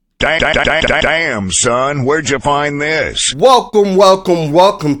Damn, son, where'd you find this?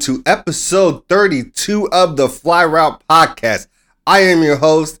 Welcome to episode 32 of the Fly Route Podcast. I am your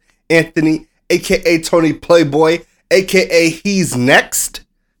host, Anthony, aka Tony Playboy, aka He's Next.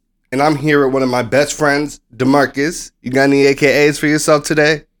 And I'm here with one of my best friends, DeMarcus. You got any AKAs for yourself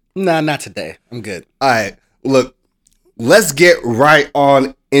today? Nah, not today. I'm good. All right, look, let's get right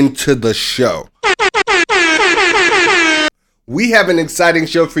on into the show. We have an exciting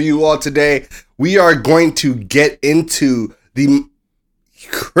show for you all today. We are going to get into the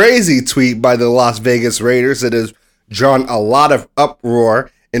crazy tweet by the Las Vegas Raiders that has drawn a lot of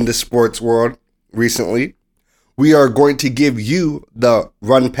uproar in the sports world recently. We are going to give you the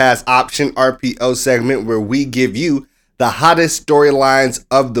Run Pass Option RPO segment where we give you the hottest storylines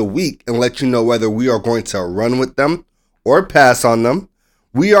of the week and let you know whether we are going to run with them or pass on them.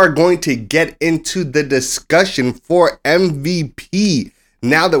 We are going to get into the discussion for MVP.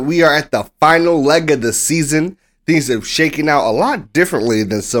 Now that we are at the final leg of the season, things have shaken out a lot differently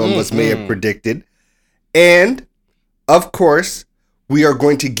than some of us may have predicted. And, of course, we are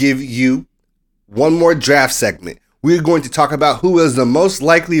going to give you one more draft segment. We're going to talk about who is the most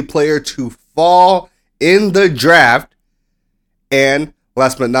likely player to fall in the draft. And,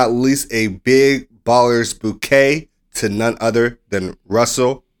 last but not least, a big Ballers Bouquet to none other than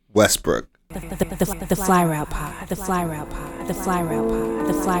Russell Westbrook. The Fly Route Pod. The Fly Route Pod. The Fly Route Pod.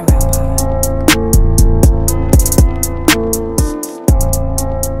 The Fly Route Pod.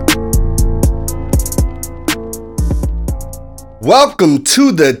 Welcome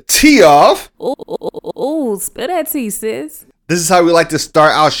to the Tee Off. Ooh, spill that tea, sis. This is how we like to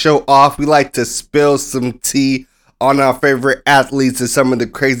start our show off. We like to spill some tea on our favorite athletes and some of the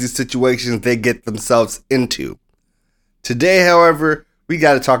crazy situations they get themselves into. Today, however, we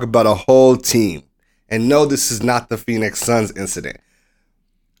got to talk about a whole team. And no, this is not the Phoenix Suns incident.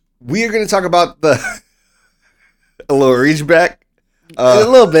 We are going to talk about a little reach back. A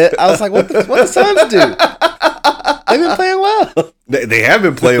little bit. I was like, what the Suns do? They've been playing well. They have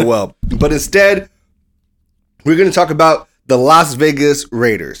been playing well. But instead, we're going to talk about the Las Vegas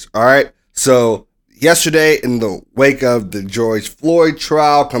Raiders. All right. So yesterday, in the wake of the George Floyd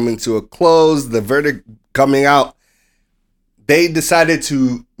trial coming to a close, the verdict coming out, they decided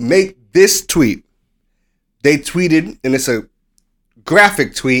to make this tweet. They tweeted, and it's a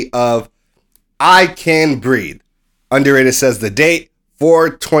graphic tweet of "I Can Breathe." Under it, it says the date for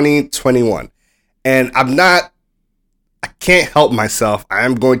 2021. And I can't help myself. I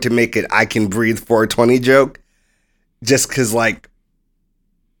am going to make it "I Can Breathe 420" joke. Just because,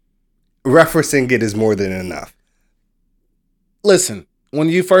 referencing it is more than enough. Listen, when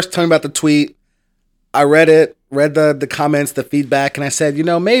you first told me about the tweet, I read the comments, the feedback, and I said,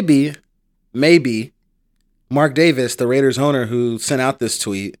 maybe Mark Davis, the Raiders owner who sent out this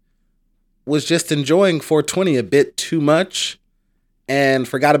tweet, was just enjoying 420 a bit too much and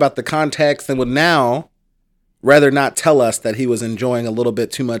forgot about the context and would now rather not tell us that he was enjoying a little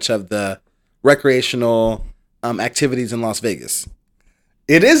bit too much of the recreational activities in Las Vegas.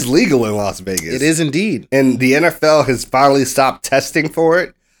 It is legal in Las Vegas. It is indeed. And the NFL has finally stopped testing for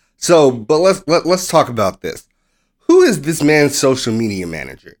it. So, but let's talk about this. Who is this man's social media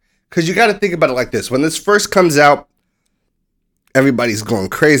manager? Because you got to think about it like this. When this first comes out, everybody's going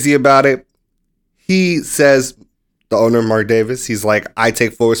crazy about it. He says, the owner, Mark Davis, he's like, I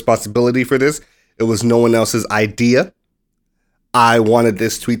take full responsibility for this. It was no one else's idea. I wanted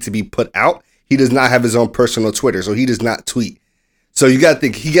this tweet to be put out. He does not have his own personal Twitter, so he does not tweet. So you got to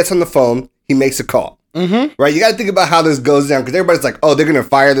think, he gets on the phone, he makes a call. Mm-hmm. Right? You got to think about how this goes down because everybody's like, oh, they're going to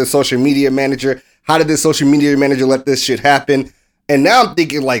fire the social media manager. How did this social media manager let this shit happen? And now I'm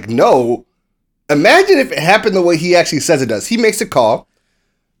thinking no. Imagine if it happened the way he actually says it does. He makes a call.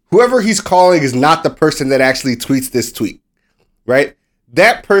 Whoever he's calling is not the person that actually tweets this tweet. Right?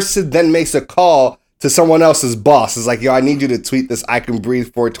 That person then makes a call to someone else's boss. It's like, yo, I need you to tweet this I Can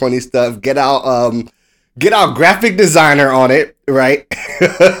Breathe 420 stuff. Get out graphic designer on it, right?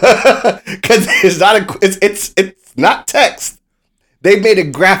 Because it's not text. They made a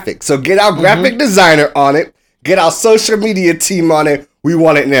graphic. So get our graphic designer on it. Get our social media team on it. We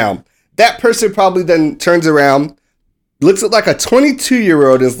want it now. That person probably then turns around, looks at like a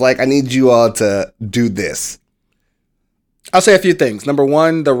 22-year-old and is like, I need you all to do this. I'll say a few things. Number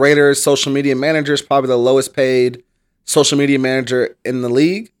one, the Raiders social media manager is probably the lowest paid social media manager in the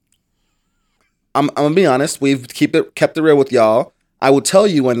league. I'm gonna be honest. We've kept it real with y'all. I will tell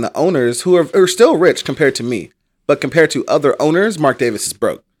you when the owners who are still rich compared to me, but compared to other owners, Mark Davis is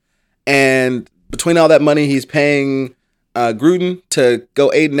broke. And between all that money he's paying Gruden to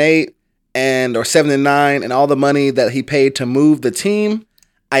go 8-8 or 7-9, and all the money that he paid to move the team,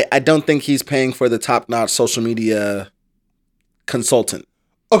 I don't think he's paying for the top-notch social media consultant.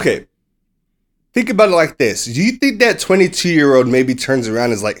 Okay. Think about it like this. Do you think that 22-year-old maybe turns around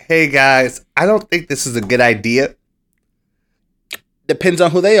and is like, hey, guys, I don't think this is a good idea? Depends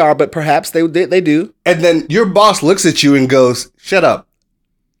on who they are, but perhaps they do. And then your boss looks at you and goes, shut up.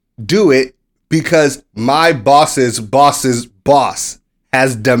 Do it because my boss's boss's boss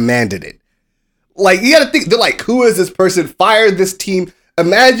has demanded it. Like, you got to think, they're like, who is this person? Fire this team.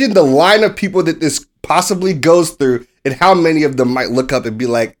 Imagine the line of people that this possibly goes through and how many of them might look up and be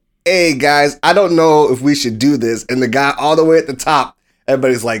like, hey, guys, I don't know if we should do this. And the guy all the way at the top,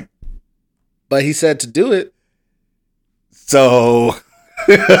 everybody's like, but he said to do it. So,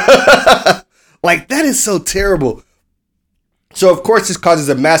 like, that is so terrible. So, of course, this causes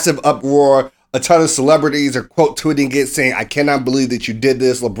a massive uproar. A ton of celebrities are quote tweeting it saying, I cannot believe that you did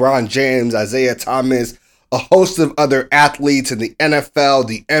this. LeBron James, Isaiah Thomas, a host of other athletes in the NFL,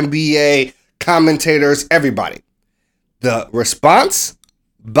 the NBA, commentators, everybody. The response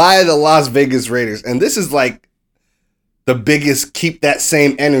by the Las Vegas Raiders, and this is like the biggest keep that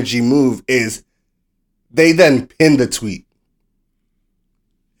same energy move, is they then pin the tweet.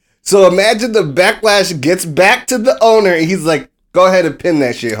 So imagine the backlash gets back to the owner and he's like, go ahead and pin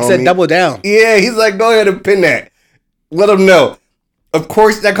that shit, homie. He said double down. Yeah, he's like, go ahead and pin that. Let them know. Of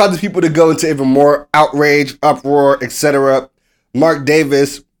course, that causes people to go into even more outrage, uproar, etc. Mark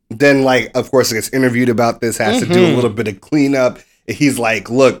Davis then, like, of course, gets interviewed about this, has to do a little bit of cleanup. And he's like,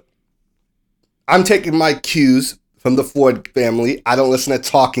 look, I'm taking my cues from the Floyd family. I don't listen to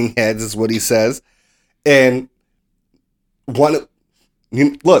talking heads, is what he says. And look,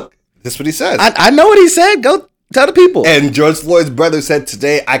 this is what he says. I know what he said. Go tell the people. And George Floyd's brother said,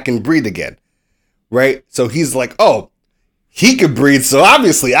 today I can breathe again. Right? So he's like, oh, he can breathe, so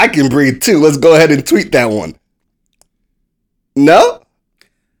obviously I can breathe too. Let's go ahead and tweet that one. No?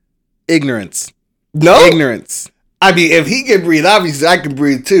 Ignorance. No? Ignorance. I mean, if he can breathe, obviously I can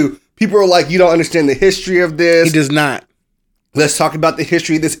breathe too. People are like, you don't understand the history of this. He does not. Let's talk about the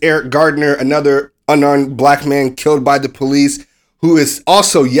history of this Eric Gardner, another unarmed black man killed by the police, who is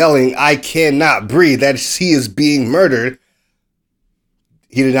also yelling, I cannot breathe, that he is being murdered.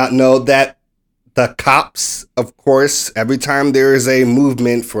 He did not know that the cops, of course, every time there is a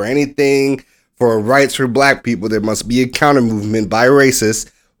movement for anything, for rights for black people, there must be a counter movement by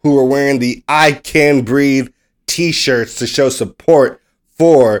racists who are wearing the I Can Breathe t-shirts to show support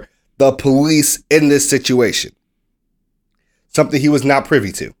for the police in this situation. Something he was not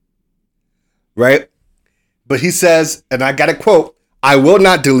privy to. Right? But he says, and I got a quote, I will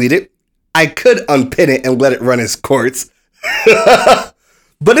not delete it. I could unpin it and let it run its course.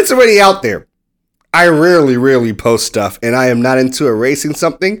 But it's already out there. I rarely post stuff, and I am not into erasing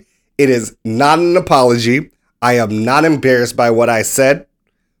something. It is not an apology. I am not embarrassed by what I said,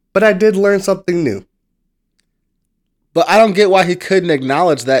 but I did learn something new. But I don't get why he couldn't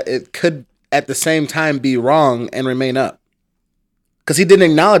acknowledge that it could at the same time be wrong and remain up. Because he didn't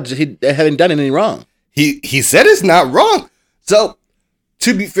acknowledge he hadn't done anything wrong. He said it's not wrong. So,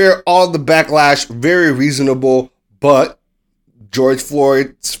 to be fair, all the backlash, very reasonable, but George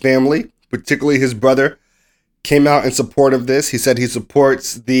Floyd's family, particularly his brother, came out in support of this. He said he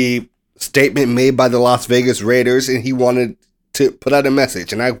supports the statement made by the Las Vegas Raiders, and he wanted to put out a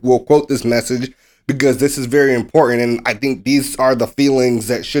message. And I will quote this message because this is very important, and I think these are the feelings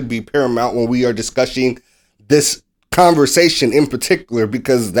that should be paramount when we are discussing this conversation in particular,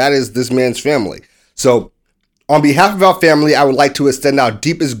 because that is this man's family. So, on behalf of our family, I would like to extend our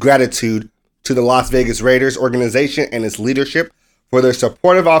deepest gratitude to the Las Vegas Raiders organization and its leadership for their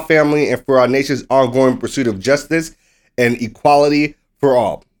support of our family and for our nation's ongoing pursuit of justice and equality for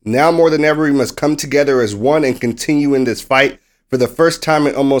all. Now more than ever, we must come together as one and continue in this fight. For the first time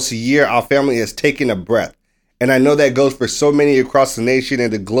in almost a year, our family has taken a breath. And I know that goes for so many across the nation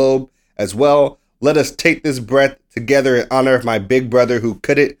and the globe as well. Let us take this breath together in honor of my big brother who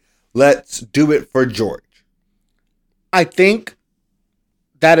couldn't. Let's do it for George. I think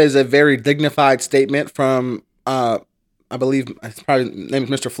that is a very dignified statement from, I believe, his probably name is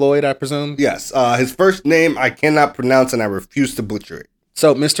Mr. Floyd, I presume. Yes. His first name I cannot pronounce and I refuse to butcher it.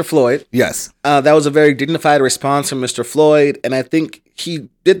 So, Mr. Floyd. Yes. That was a very dignified response from Mr. Floyd, and I think he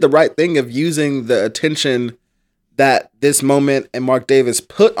did the right thing of using the attention that this moment and Mark Davis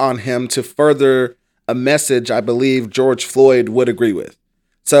put on him to further a message I believe George Floyd would agree with.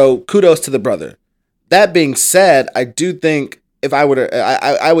 So, kudos to the brother. That being said, I do think if I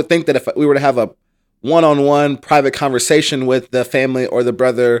would think that if we were to have a one-on-one private conversation with the family or the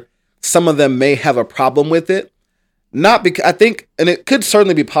brother, some of them may have a problem with it. Not because I think, and it could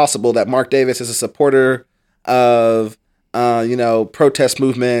certainly be possible that Mark Davis is a supporter of protest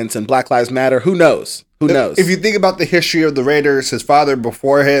movements and Black Lives Matter. Who knows? Who knows? If you think about the history of the Raiders, his father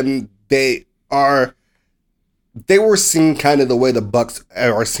before him, they were seen kind of the way the Bucks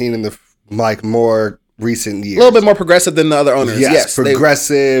are seen in the more recent years. A little bit more progressive than the other owners. Yes,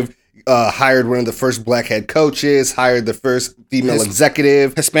 progressive. Hired one of the first black head coaches. Hired the first female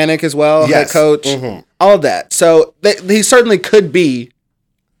executive, Hispanic as well. Yes. Head coach. Mm-hmm. All of that. So he certainly could be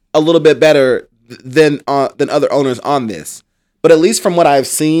a little bit better than other owners on this. But at least from what I've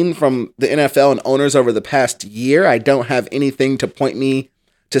seen from the NFL and owners over the past year, I don't have anything to point me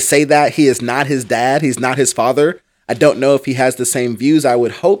to say that he is not his dad. He's not his father. I don't know if he has the same views. I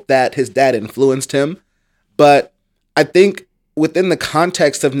would hope that his dad influenced him. But I think within the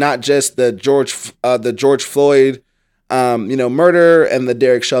context of not just the George Floyd, murder and the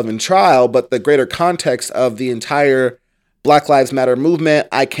Derek Chauvin trial, but the greater context of the entire Black Lives Matter movement,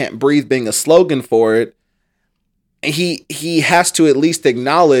 I Can't Breathe being a slogan for it, he has to at least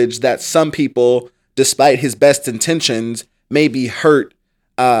acknowledge that some people, despite his best intentions, may be hurt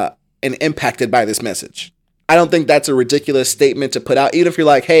and impacted by this message. I don't think that's a ridiculous statement to put out, even if you're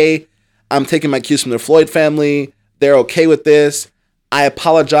like, hey, I'm taking my cues from the Floyd family. They're okay with this. I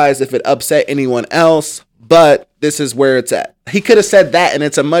apologize if it upset anyone else, but this is where it's at. He could have said that, and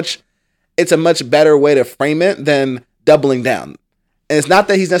it's a much better way to frame it than doubling down. And it's not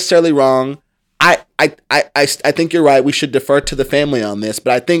that he's necessarily wrong. I think you're right. We should defer to the family on this,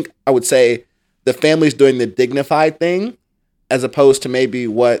 but I would say the family's doing the dignified thing as opposed to maybe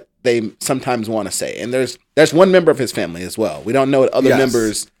what they sometimes want to say. And there's one member of his family as well. We don't know what other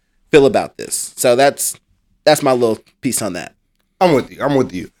members feel about this. So that's my little piece on that. I'm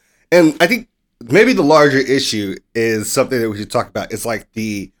with you. And I think maybe the larger issue is something that we should talk about. It's like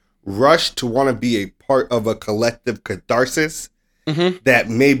the rush to want to be a part of a collective catharsis that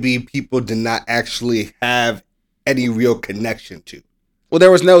maybe people did not actually have any real connection to. Well,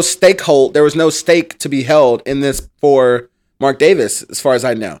 there was no stake to be held in this for Mark Davis, as far as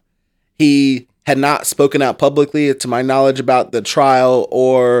I know. He had not spoken out publicly, to my knowledge, about the trial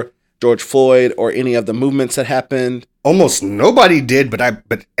or George Floyd or any of the movements that happened. Almost nobody did,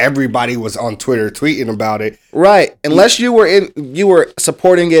 but everybody was on Twitter tweeting about it. Right. Unless you were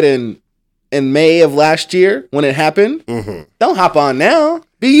supporting it in May of last year when it happened. Mm-hmm. Don't hop on now.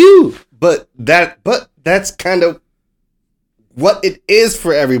 Be you. But that's kind of what it is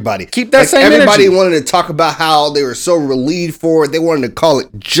for everybody. Keep that same everybody energy. Wanted to talk about how they were so relieved for it. They wanted to call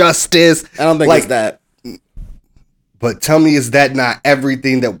it justice. I don't think it's that. But tell me, is that not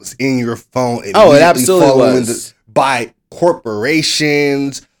everything that was in your phone? It absolutely was. By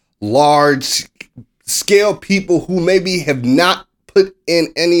corporations, large scale people who maybe have not put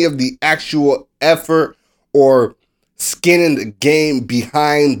in any of the actual effort or skin in the game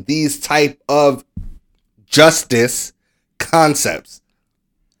behind these type of justice concepts.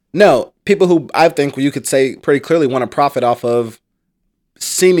 No, people who I think you could say pretty clearly want to profit off of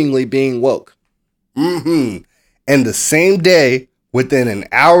seemingly being woke. Mm-hmm. And the same day, within an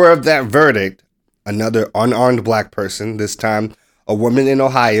hour of that verdict, another unarmed black person, this time a woman in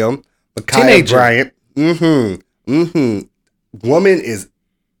Ohio, Ma'Khia Bryant. Mm-hmm. Mm-hmm. Woman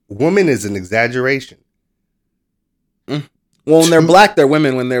is an exaggeration. Well, when they're black, they're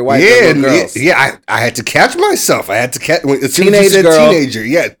women. When they're white, they're girls. Yeah. I had to catch myself. As soon as you said girl. Teenager.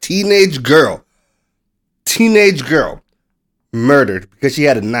 Yeah, teenage girl murdered because she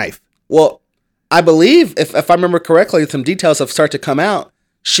had a knife. Well, I believe, if I remember correctly, some details have started to come out.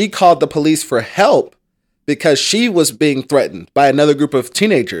 She called the police for help because she was being threatened by another group of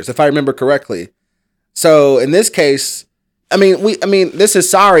teenagers, if I remember correctly. So in this case, this is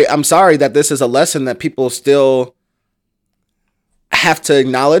sorry. I'm sorry that this is a lesson that people still have to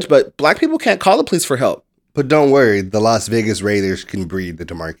acknowledge, but black people can't call the police for help. But don't worry, the Las Vegas Raiders can breathe, the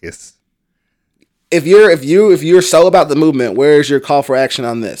DeMarcus. If you're so about the movement, where's your call for action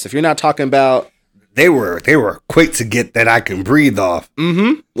on this? If you're not talking about, they were quick to get that I can breathe off.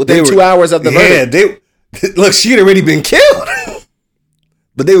 Mm-hmm. Within 2 hours of the verdict. Look, she'd already been killed.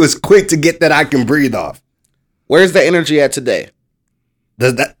 But they was quick to get that I can breathe off. Where's the energy at today?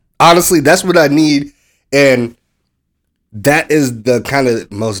 Honestly, that's what I need. And that is the kind of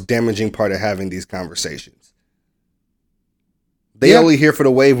most damaging part of having these conversations. They only here for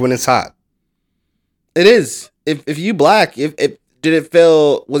the wave when it's hot. It is. If you black, did it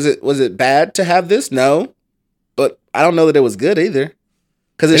feel, was it bad to have this? No. But I don't know that it was good either.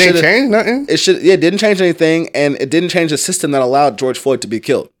 Because it didn't change nothing. It didn't change anything, and it didn't change the system that allowed George Floyd to be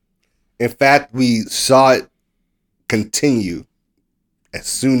killed. In fact, we saw it continue as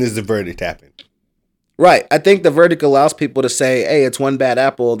soon as the verdict happened. Right. I think the verdict allows people to say, hey, it's one bad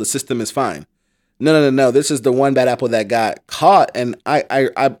apple, the system is fine. No. This is the one bad apple that got caught, and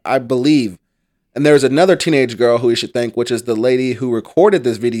I believe. And there's another teenage girl who we should thank, which is the lady who recorded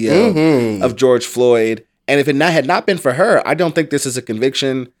this video of George Floyd. And if it had not been for her, I don't think this is a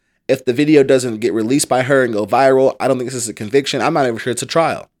conviction. If the video doesn't get released by her and go viral, I don't think this is a conviction. I'm not even sure it's a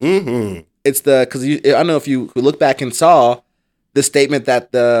trial. It's because I don't know if you look back and saw the statement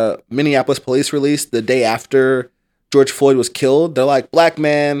that the Minneapolis police released the day after George Floyd was killed. They're like, black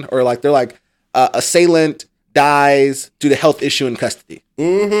man, or like they're like assailant dies due to health issue in custody.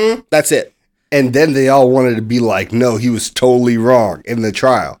 That's it. And then they all wanted to be like, no, he was totally wrong in the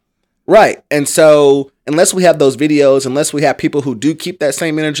trial. Right. And so unless we have those videos, unless we have people who do keep that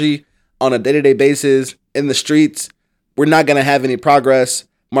same energy on a day-to-day basis in the streets, we're not going to have any progress.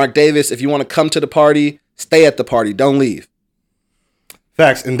 Mark Davis, if you want to come to the party, stay at the party. Don't leave.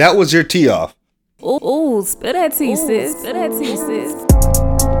 Facts. And that was your tee off. Ooh, spill that tea, sis. Spill that tea, sis.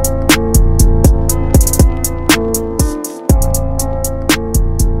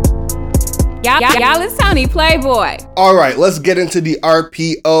 Y'all, it's Tony Playboy. All right, let's get into the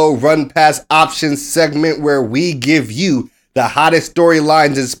RPO Run Pass Options segment where we give you the hottest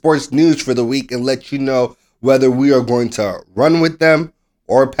storylines in sports news for the week and let you know whether we are going to run with them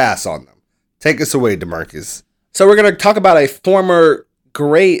or pass on them. Take us away, DeMarcus. So we're going to talk about a former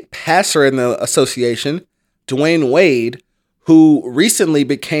great passer in the association, Dwayne Wade, who recently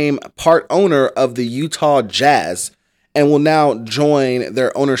became part owner of the Utah Jazz and will now join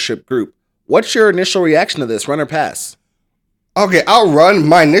their ownership group. What's your initial reaction to this, run or pass? Okay, I'll run.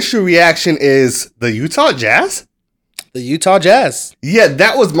 My initial reaction is the Utah Jazz? The Utah Jazz. Yeah,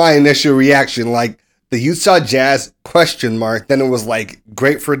 that was my initial reaction. Like, the Utah Jazz, question mark. Then it was like,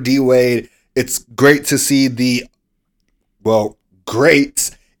 great for D-Wade. It's great to see the,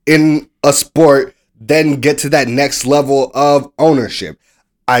 greats in a sport then get to that next level of ownership.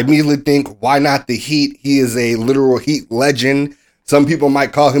 I immediately think, why not the Heat? He is a literal Heat legend. Some people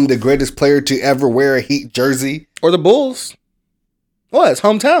might call him the greatest player to ever wear a Heat jersey. Or the Bulls. Well, it's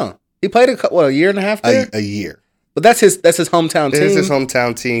hometown. He played a year and a half there? A year. But that's his hometown team. It is his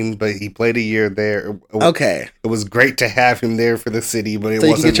hometown team, but he played a year there. Okay. It was great to have him there for the city, but it so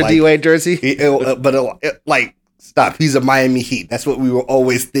wasn't you can get your D-Wade jersey? Stop. He's a Miami Heat. That's what we will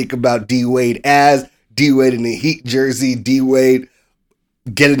always think about D-Wade as. D-Wade in the Heat jersey. D-Wade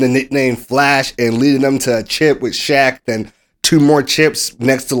getting the nickname Flash and leading them to a chip with Shaq, then 2 more chips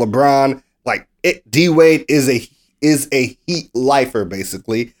next to LeBron. D-Wade is a Heat lifer,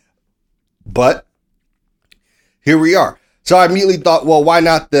 basically. But here we are. So I immediately thought, well, why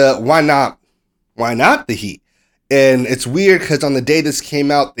not the Heat? And it's weird because on the day this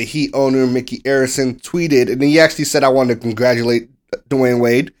came out, the Heat owner, Mickey Arison, tweeted, and he actually said, I want to congratulate Dwayne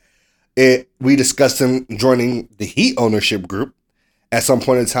Wade. We discussed him joining the Heat ownership group at some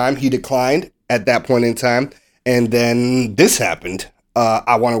point in time. He declined at that point in time. And then this happened.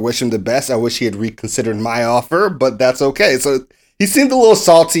 I want to wish him the best. I wish he had reconsidered my offer, but that's okay. So he seemed a little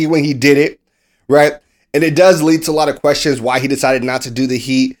salty when he did it, right? And it does lead to a lot of questions why he decided not to do the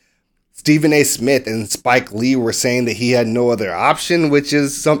Heat. Stephen A. Smith and Spike Lee were saying that he had no other option, which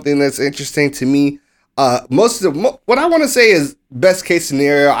is something that's interesting to me. What I want to say is best case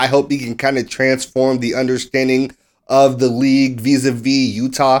scenario, I hope he can kind of transform the understanding of the league vis-a-vis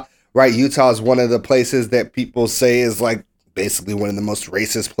Utah. Right, Utah is one of the places that people say is like basically one of the most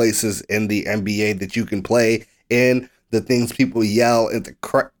racist places in the NBA that you can play in. The things people yell in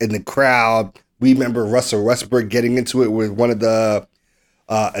the crowd. We remember Russell Westbrook getting into it with one of the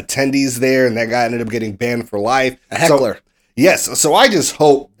attendees there, and that guy ended up getting banned for life. A heckler. So I just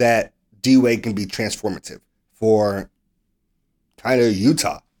hope that D-Wade can be transformative for kind of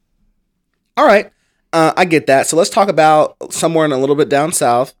Utah. All right, I get that. So let's talk about somewhere in a little bit down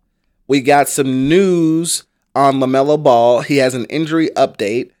south. We got some news on LaMelo Ball. He has an injury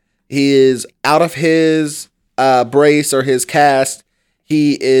update. He is out of his brace or his cast.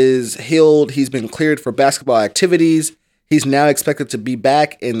 He is healed. He's been cleared for basketball activities. He's now expected to be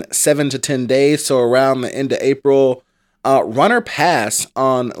back in 7 to 10 days, so around the end of April. Runner pass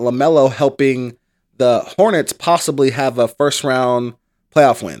on LaMelo helping the Hornets possibly have a first-round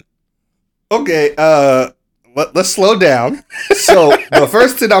playoff win. Okay, let's slow down. So the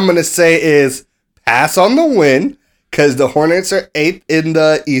first thing I'm going to say is pass on the win because the Hornets are 8th in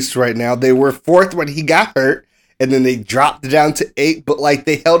the East right now. They were 4th when he got hurt, and then they dropped down to 8, but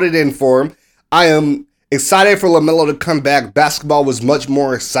they held it in for him. I am excited for LaMelo to come back. Basketball was much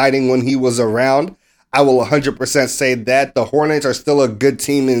more exciting when he was around. I will 100% say that. The Hornets are still a good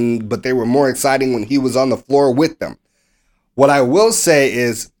team, but they were more exciting when he was on the floor with them. What I will say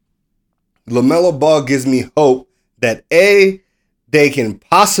is LaMelo Ball gives me hope that A, they can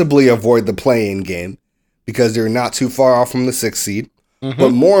possibly avoid the play-in game because they're not too far off from the 6th seed.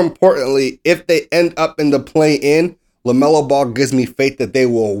 But more importantly, if they end up in the play-in, LaMelo Ball gives me faith that they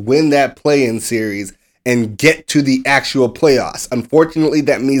will win that play-in series and get to the actual playoffs. Unfortunately,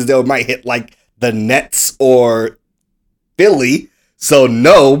 that means they might hit like the Nets or Philly. So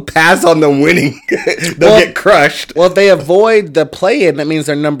no, pass on them winning. They'll get crushed. Well, if they avoid the play-in, that means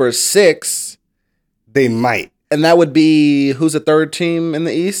they're number 6. They might. And that would be, who's the third team in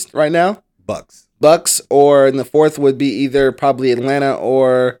the East right now? Bucks. Or in the fourth would be either probably Atlanta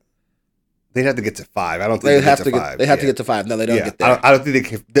or... They'd have to get to 5. I don't think they have to get to 5. They have to get to 5. No, they don't get there. I don't think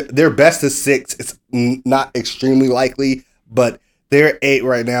they can. Their best is 6. It's not extremely likely, but they're 8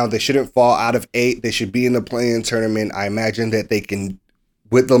 right now. They shouldn't fall out of 8. They should be in the play-in tournament. I imagine that they can,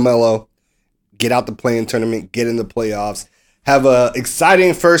 with LaMelo, get out the play-in tournament, get in the playoffs, have a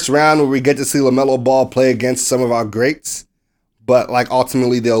exciting first round where we get to see LaMelo Ball play against some of our greats, but like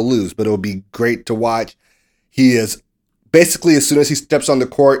ultimately they'll lose. But it'll be great to watch. He is basically, as soon as he steps on the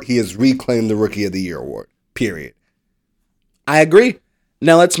court, he has reclaimed the Rookie of the Year award. Period. I agree.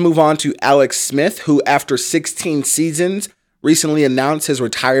 Now let's move on to Alex Smith, who after 16 seasons recently announced his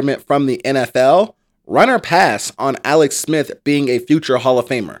retirement from the NFL. Run or pass on Alex Smith being a future Hall of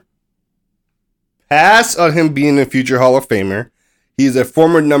Famer? Pass on him being a future Hall of Famer. He's a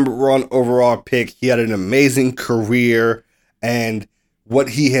former number 1 overall pick. He had an amazing career, and what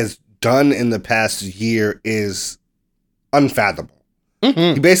he has done in the past year is unfathomable.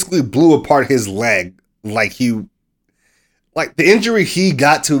 He basically blew apart his leg like the injury he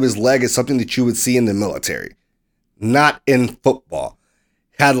got to his leg is something that you would see in the military, not in football.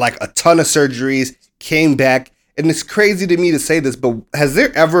 Had like a ton of surgeries, came back, and it's crazy to me to say this, but has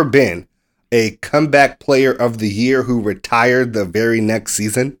there ever been a comeback player of the year who retired the very next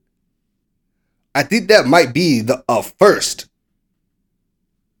season? I think that might be the first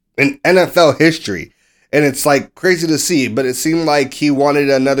in NFL history. And it's like crazy to see, but it seemed like he wanted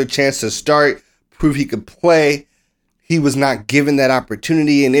another chance to start, prove he could play. He was not given that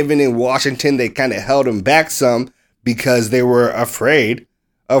opportunity. And even in Washington, they kind of held him back some because they were afraid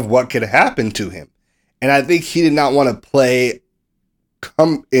of what could happen to him. And I think he did not want to play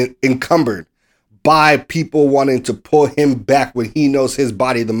encumbered by people wanting to pull him back when he knows his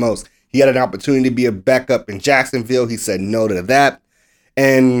body the most. He had an opportunity to be a backup in Jacksonville. He said no to that.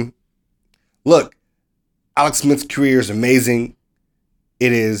 And look, Alex Smith's career is amazing.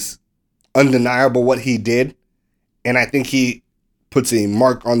 It is undeniable what he did. And I think he puts a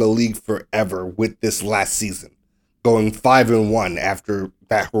mark on the league forever with this last season, going 5-1 after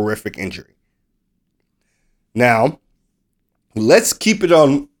that horrific injury. Now, let's keep it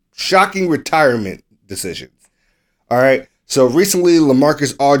on shocking retirement decisions. All right. So recently,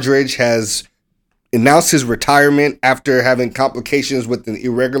 LaMarcus Aldridge has announced his retirement after having complications with an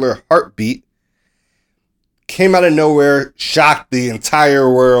irregular heartbeat. Came out of nowhere, shocked the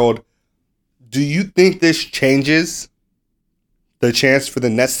entire world. Do you think this changes the chance for the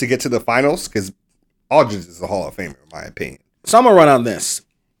Nets to get to the finals? Because Aldridge is a Hall of Famer, in my opinion. So I'm going to run on this.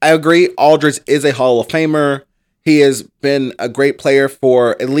 I agree. Aldridge is a Hall of Famer. He has been a great player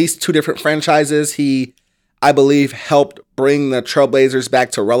for at least 2 different franchises. He, I believe, helped bring the Trailblazers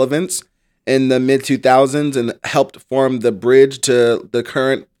back to relevance in the mid-2000s and helped form the bridge to the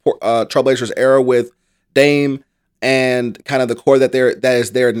current Trailblazers era with Dame and kind of the core that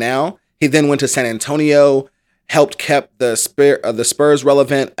is there now. He then went to San Antonio, helped kept the Spurs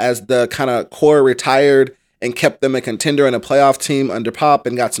relevant as the kind of core retired and kept them a contender and a playoff team under Pop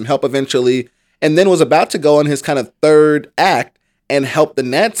and got some help eventually, and then was about to go on his kind of third act and help the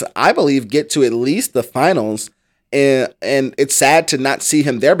Nets, I believe, get to at least the finals. And it's sad to not see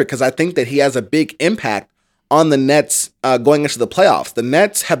him there because I think that he has a big impact on the Nets going into the playoffs. The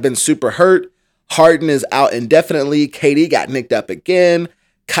Nets have been super hurt. Harden is out indefinitely. KD got nicked up again.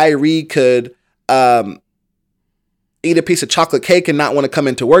 Kyrie could eat a piece of chocolate cake and not want to come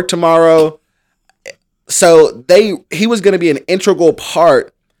into work tomorrow. So he was going to be an integral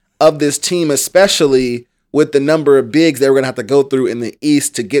part of this team, especially with the number of bigs they were going to have to go through in the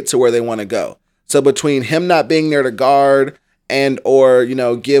East to get to where they want to go. So between him not being there to guard and or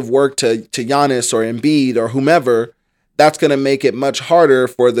give work to Giannis or Embiid or whomever, that's going to make it much harder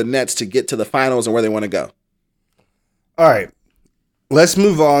for the Nets to get to the finals and where they want to go. All right. Let's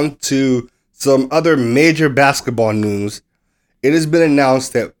move on to some other major basketball news. It has been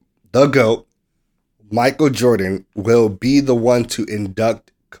announced that the GOAT, Michael Jordan, will be the one to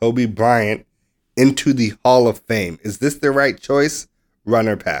induct Kobe Bryant into the Hall of Fame. Is this the right choice? Run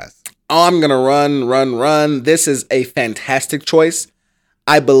or pass? Oh, I'm going to run. This is a fantastic choice.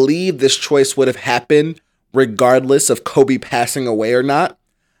 I believe this choice would have happened regardless of Kobe passing away or not.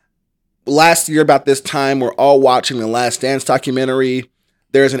 Last year, about this time, we're all watching the Last Dance documentary.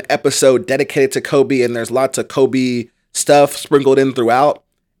 There's an episode dedicated to Kobe, and there's lots of Kobe stuff sprinkled in throughout.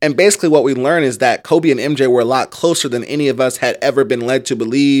 And basically what we learn is that Kobe and MJ were a lot closer than any of us had ever been led to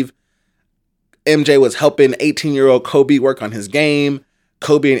believe. MJ was helping 18-year-old Kobe work on his game.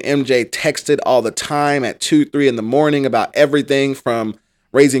 Kobe and MJ texted all the time at 2, 3 in the morning about everything from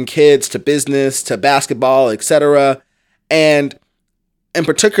raising kids to business to basketball, etc. And in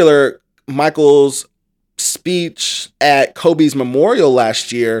particular, Michael's speech at Kobe's memorial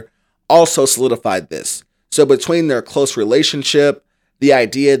last year also solidified this. So between their close relationship, the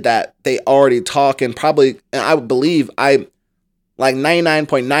idea that they already talk, and probably, and I believe, I like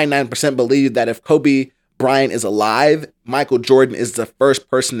 99.99% believe that if Kobe Bryant is alive, Michael Jordan is the first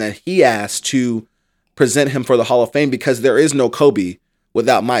person that he asked to present him for the Hall of Fame, because there is no Kobe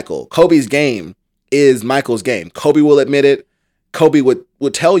without Michael. Kobe's game is Michael's game. Kobe will admit it. Kobe would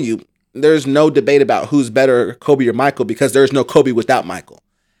tell you there's no debate about who's better, Kobe or Michael, because there's no Kobe without Michael.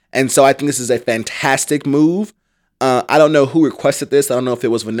 And so I think this is a fantastic move. I don't know who requested this. I don't know if it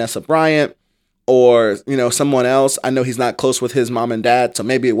was Vanessa Bryant or, someone else. I know he's not close with his mom and dad, so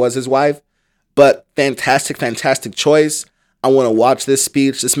maybe it was his wife. But fantastic, fantastic choice. I want to watch this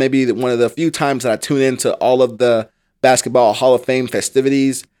speech. This may be one of the few times that I tune into all of the Basketball Hall of Fame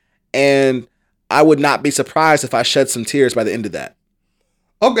festivities. And I would not be surprised if I shed some tears by the end of that.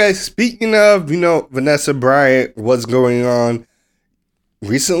 Okay, speaking of, Vanessa Bryant, what's going on?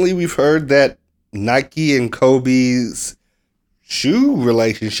 Recently, we've heard that Nike and Kobe's shoe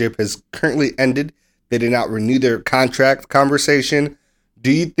relationship has currently ended. They did not renew their contract. Conversation.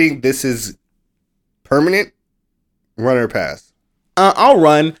 Do you think this is permanent? Run or pass? I'll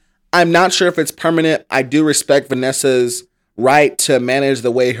run. I'm not sure if it's permanent. I do respect Vanessa's right to manage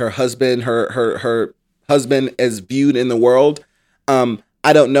the way her husband is viewed in the world.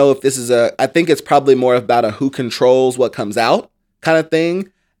 I don't know if this is I think it's probably more about a who controls what comes out kind of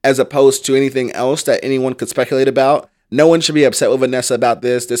thing, as opposed to anything else that anyone could speculate about. No one should be upset with Vanessa about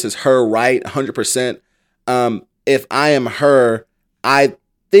this. This is her right, 100%. If I am her, I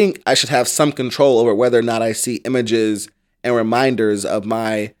think I should have some control over whether or not I see images and reminders of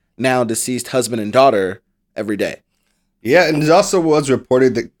my now deceased husband and daughter every day. Yeah, and it also was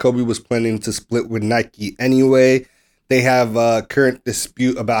reported that Kobe was planning to split with Nike anyway. They have a current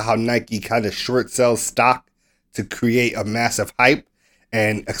dispute about how Nike kind of short sells stock to create a massive hype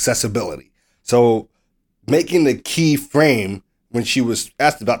and accessibility. So making the key frame, when she was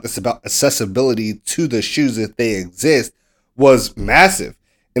asked about this, about accessibility to the shoes if they exist, was massive.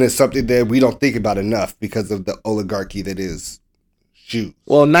 And it's something that we don't think about enough because of the oligarchy that is shoes.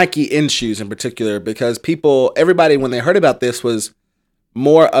 Well, Nike in shoes in particular, because everybody, when they heard about this, was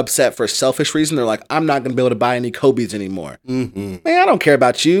more upset for selfish reason. They're like, I'm not going to be able to buy any Kobe's anymore. Mm-hmm. Man, I don't care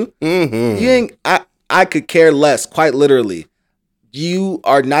about you. Mm-hmm. You ain't, I could care less, quite literally. You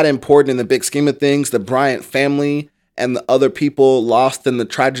are not important in the big scheme of things. The Bryant family and the other people lost in the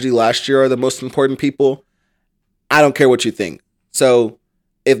tragedy last year are the most important people. I don't care what you think. So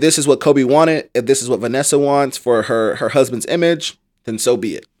if this is what Kobe wanted, if this is what Vanessa wants for her husband's image, then so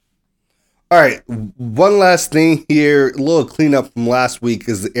be it. All right, one last thing here, a little cleanup from last week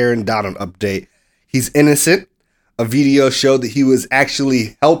is the Aaron Donald update. He's innocent. A video showed that he was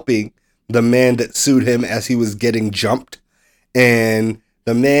actually helping the man that sued him as he was getting jumped. And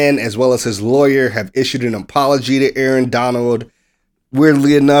the man, as well as his lawyer, have issued an apology to Aaron Donald.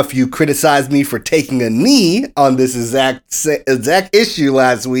 Weirdly enough, you criticized me for taking a knee on this exact issue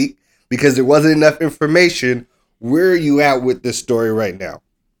last week because there wasn't enough information. Where are you at with this story right now?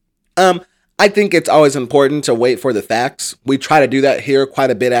 I think it's always important to wait for the facts. We try to do that here quite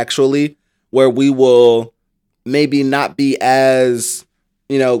a bit, actually, where we will maybe not be as,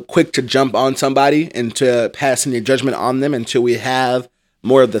 quick to jump on somebody and to pass any judgment on them until we have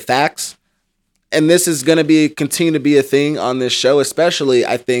more of the facts. And this is going to continue to be a thing on this show, especially,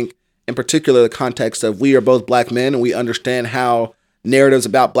 I think, in particular, the context of we are both black men and we understand how narratives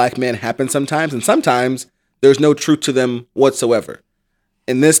about black men happen sometimes. And sometimes there's no truth to them whatsoever.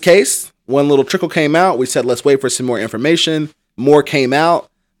 In this case, one little trickle came out. We said, let's wait for some more information. More came out.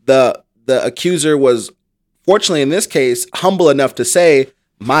 The accuser was, fortunately in this case, humble enough to say,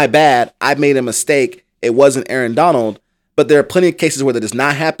 my bad, I made a mistake. It wasn't Aaron Donald. But there are plenty of cases where that does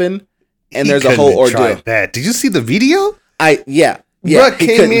not happen. And there's a whole ordeal. That. Did you see the video? Yeah. Bruh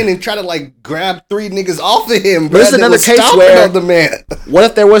came in and tried to grab 3 niggas off of him. But there's another case where the man. What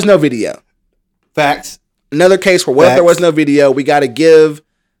if there was no video? Facts. Another case where what if there was no video? We got to give.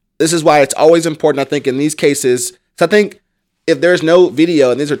 This is why it's always important, I think, in these cases. So I think if there's no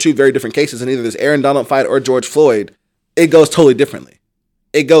video, and these are two very different cases, and either this Aaron Donald fight or George Floyd, it goes totally differently.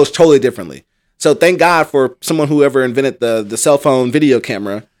 It goes totally differently. So thank God for someone who ever invented the cell phone video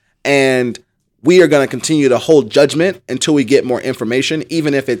camera. And we are going to continue to hold judgment until we get more information,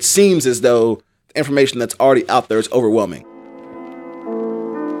 even if it seems as though information that's already out there is overwhelming.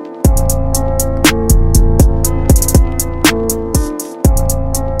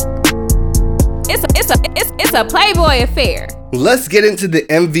 It's a Playboy affair. Let's get into the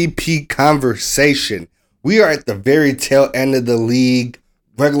MVP conversation. We are at the very tail end of the league.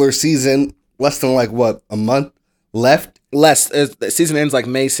 Regular season, less than a month left? The season ends like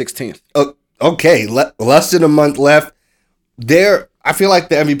May 16th. Okay, less than a month left. I feel like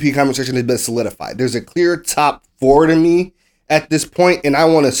the MVP conversation has been solidified. There's a clear top 4 to me at this point, and I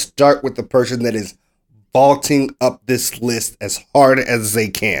want to start with the person that is vaulting up this list as hard as they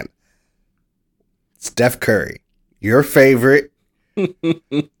can. Steph Curry, your favorite. All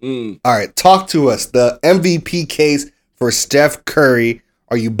right, talk to us. The MVP case for Steph Curry.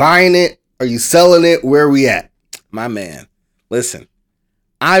 Are you buying it? Are you selling it? Where are we at? My man, listen,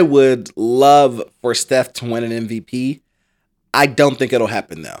 I would love for Steph to win an MVP. I don't think it'll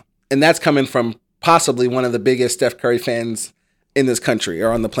happen, though. And that's coming from possibly one of the biggest Steph Curry fans in this country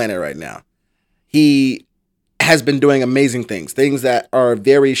or on the planet right now. He has been doing amazing things that are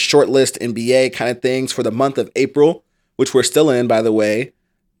very short list NBA kind of things for the month of April, which we're still in, by the way.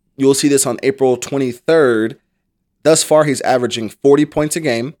 You'll see this on April 23rd. Thus far, he's averaging 40 points a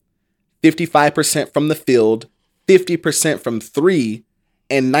game, 55% from the field, 50% from 3,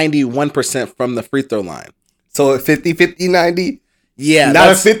 and 91% from the free throw line. So a 50-50-90? Yeah. Not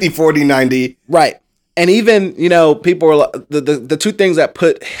a 50-40-90. Right. And even, people are the two things that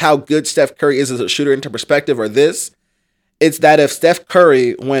put how good Steph Curry is as a shooter into perspective are this. It's that if Steph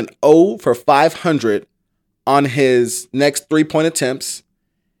Curry went 0 for 500 on his next 3-point attempts,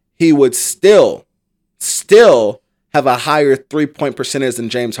 he would still have a higher 3-point percentage than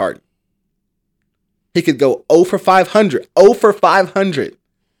James Harden. He could go 0 for 500,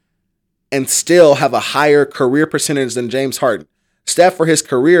 and still have a higher career percentage than James Harden. Steph, for his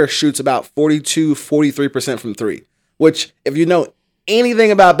career, shoots about 43% from 3, which, if you know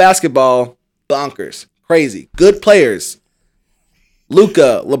anything about basketball, bonkers, crazy. Good players,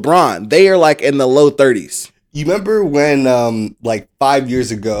 Luka, LeBron, they are like in the low 30s. You remember when, 5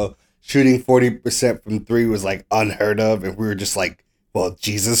 years ago, shooting 40% from 3 was like unheard of, and we were just like, well,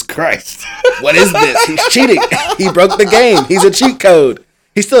 Jesus Christ. What is this? He's cheating. He broke the game. He's a cheat code.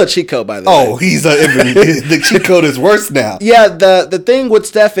 He's still a cheat code, by the way. Oh, the cheat code is worse now. Yeah, the thing with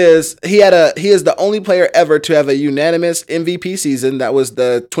Steph is he is the only player ever to have a unanimous MVP season. That was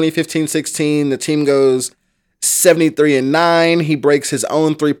the 2015-16. The team goes 73-9. He breaks his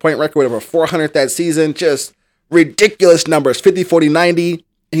own 3-point record with over 400 that season. Just ridiculous numbers, 50-40-90.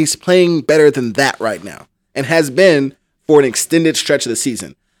 And he's playing better than that right now and has been for an extended stretch of the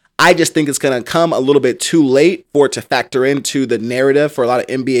season. I just think it's going to come a little bit too late for it to factor into the narrative for a lot of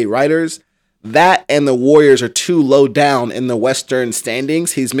NBA writers. That and the Warriors are too low down in the Western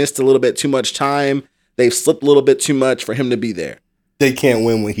standings. He's missed a little bit too much time. They've slipped a little bit too much for him to be there. They can't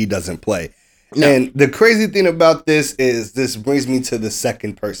win when he doesn't play. No. And the crazy thing about this is this brings me to the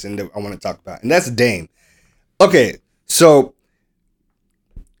second person that I want to talk about, and that's Dame. Okay, so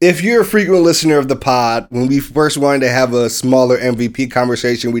if you're a frequent listener of the pod, when we first wanted to have a smaller MVP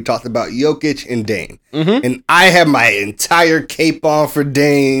conversation, we talked about Jokic and Dame. Mm-hmm. And I had my entire cape on for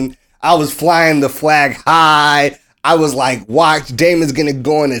Dame. I was flying the flag high. I was like, watch, Dame is going to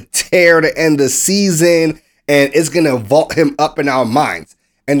go on a tear to end the season, and it's going to vault him up in our minds.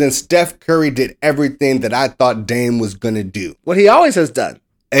 And then Steph Curry did everything that I thought Dame was going to do. What he always has done.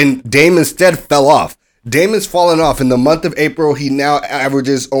 And Dame instead fell off. Dame has fallen off. In the month of April, he now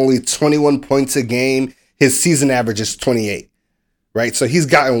averages only 21 points a game. His season average is 28, right? So he's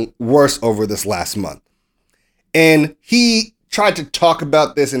gotten worse over this last month. And he tried to talk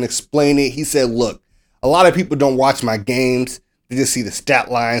about this and explain it. He said, look, a lot of people don't watch my games. They just see the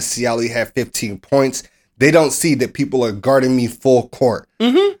stat lines, see I only have 15 points. They don't see that people are guarding me full court,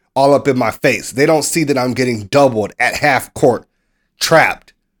 all up in my face. They don't see that I'm getting doubled at half court,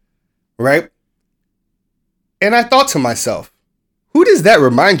 trapped, right? And I thought to myself, who does that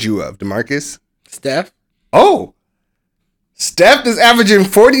remind you of, DeMarcus? Steph. Oh, Steph is averaging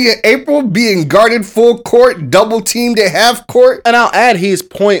 40 in April, being guarded full court, double teamed at half court. And I'll add, he's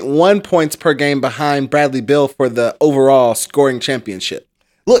 0.1 points per game behind Bradley Beal for the overall scoring championship.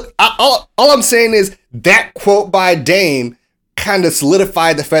 Look, all I'm saying is that quote by Dame kind of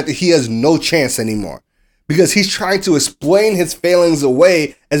solidified the fact that he has no chance anymore. because he's trying to explain his failings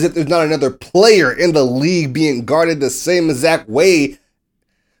away as if there's not another player in the league being guarded the same exact way.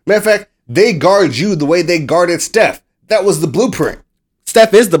 Matter of fact, they guard you the way they guarded Steph. That was the blueprint.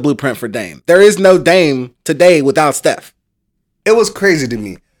 Steph is the blueprint for Dame. There is no Dame today without Steph. It was crazy to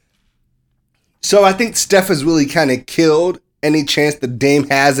me. So I think Steph has really kind of killed any chance that Dame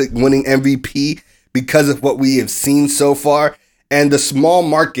has at winning MVP because of what we have seen so far. And the small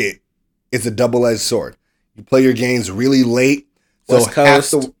market is a double-edged sword. You play your games really late, so West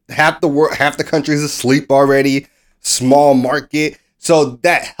Coast. half the country is asleep already. Small market, so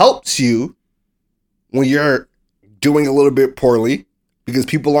that helps you when you're doing a little bit poorly because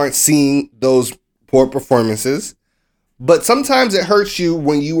people aren't seeing those poor performances. But sometimes it hurts you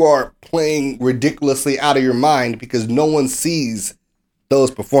when you are playing ridiculously out of your mind because no one sees those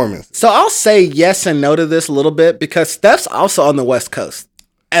performances. So I'll say yes and no to this a little bit because Steph's also on the West Coast.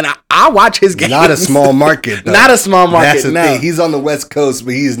 And I watch his games. Not a small market, though. Not a small market, That's the no. thing. He's on the West Coast,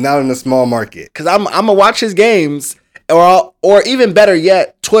 but he's not in a small market. Because I'm going to watch his games or even better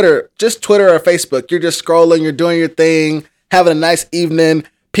yet, Twitter. Just Twitter or Facebook. You're just scrolling. You're doing your thing, having a nice evening.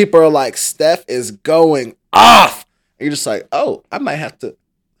 People are like, Steph is going off. And you're just like, oh, I might have to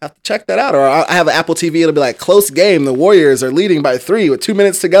check that out. Or I have an Apple TV. It'll be like, close game. The Warriors are leading by 3 with 2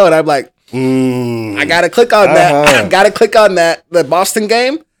 minutes to go. And I'm like, I got to click on that. I got to click on that. The Boston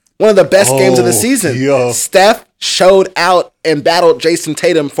game, one of the best games of the season. Yo. Steph showed out and battled Jason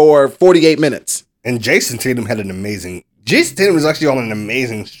Tatum for 48 minutes. And Jason Tatum is actually on an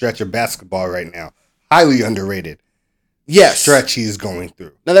amazing stretch of basketball right now. Highly underrated. Yes. Stretch he's going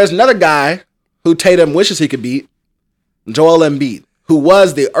through. Now, there's another guy who Tatum wishes he could beat, Joel Embiid, who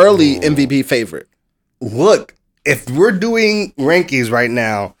was the early MVP favorite. Look, if we're doing rankings right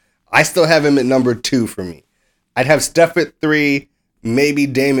now, I still have him at number 2 for me. I'd have Steph at 3, maybe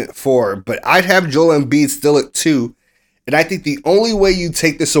Dame at 4, but I'd have Joel Embiid still at 2. And I think the only way you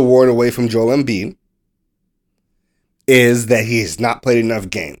take this award away from Joel Embiid is that he has not played enough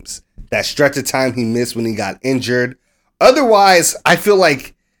games. That stretch of time he missed when he got injured. Otherwise, I feel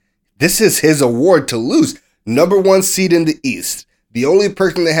like this is his award to lose. Number 1 seed in the East. The only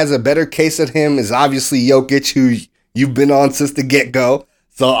person that has a better case at him is obviously Jokic, who you've been on since the get-go.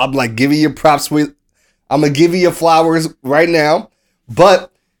 So I'm like giving you props with, I'm going to give you your flowers right now. But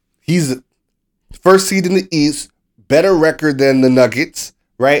he's first seed in the East, better record than the Nuggets,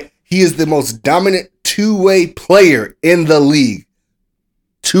 right? He is the most dominant two-way player in the league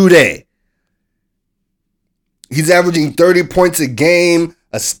today. He's averaging 30 points a game,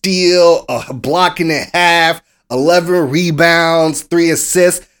 a steal, a block and a half, 11 rebounds, 3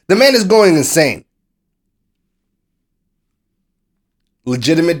 assists. The man is going insane.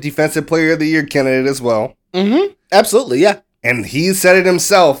 Legitimate Defensive Player of the Year candidate as well. Mm-hmm. Absolutely, yeah. And he said it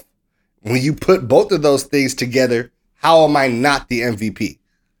himself. When you put both of those things together, how am I not the MVP?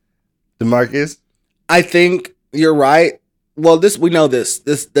 DeMarcus? I think you're right. Well, we know this.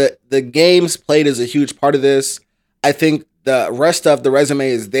 The games played is a huge part of this. I think the rest of the resume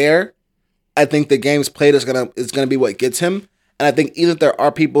is there. I think the games played is gonna be what gets him. And I think even if there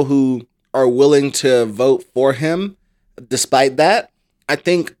are people who are willing to vote for him, despite that, I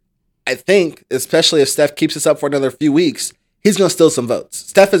think, especially if Steph keeps this up for another few weeks, he's gonna steal some votes.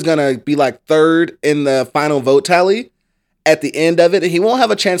 Steph is gonna be like 3rd in the final vote tally at the end of it. He won't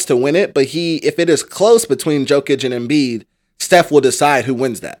have a chance to win it, but if it is close between Jokic and Embiid, Steph will decide who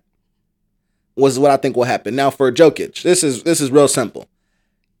wins that. Was what I think will happen. Now for Jokic, this is real simple.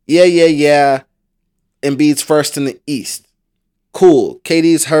 Yeah. Embiid's first in the East. Cool.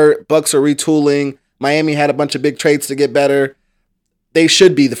 KD's hurt. Bucks are retooling. Miami had a bunch of big trades to get better. They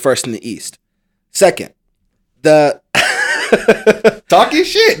should be the first in the East. Second, talking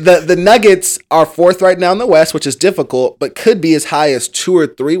shit. The Nuggets are 4th right now in the West, which is difficult, but could be as high as 2 or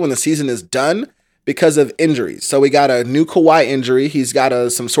 3 when the season is done because of injuries. So we got a new Kawhi injury. He's got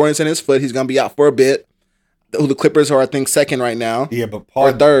some soreness in his foot. He's going to be out for a bit. The Clippers are, I think, 2nd right now. Yeah, but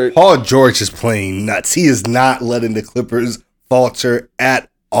or 3rd. Paul George is playing nuts. He is not letting the Clippers falter at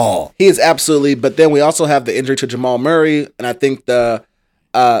all. He is absolutely. But then we also have the injury to Jamal Murray, and I think the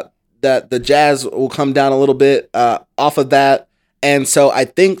Jazz will come down a little bit off of that. And so I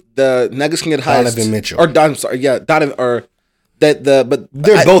think the Nuggets can get highest. Donovan Mitchell. I'm sorry, yeah, Donovan or that but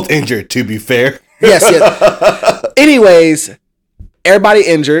they're both injured, to be fair. Yes. Anyways, everybody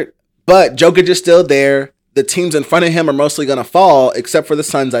injured, but Jokic is still there. The teams in front of him are mostly going to fall, except for the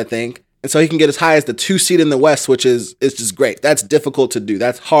Suns, I think. And so he can get as high as the 2 seed in the West, which is just great. That's difficult to do.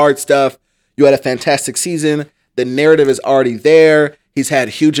 That's hard stuff. You had a fantastic season. The narrative is already there. He's had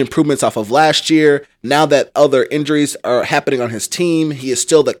huge improvements off of last year. Now that other injuries are happening on his team, he is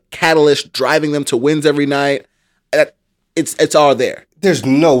still the catalyst driving them to wins every night. It's all there. There's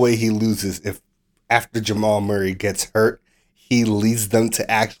no way he loses if after Jamal Murray gets hurt, he leads them to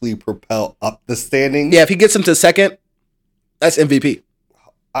actually propel up the standings. Yeah, if he gets them to second, that's MVP.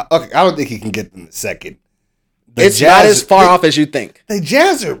 I don't think he can get them to second. It's Jazz, not as far off as you think. The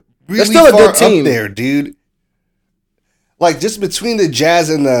Jazz are really still a far good team up there, dude. Like just between the Jazz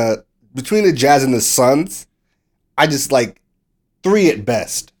and the Suns, I just like 3 at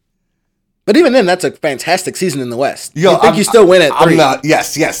best. But even then, that's a fantastic season in the West. Yo, I think you still win at 3. I'm not.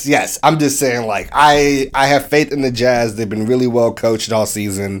 Yes. I'm just saying, like I have faith in the Jazz. They've been really well coached all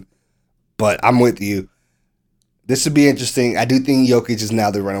season. But I'm with you. This would be interesting. I do think Jokic is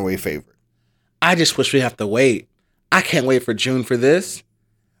now the runaway favorite. I just wish we have to wait. I can't wait for June for this.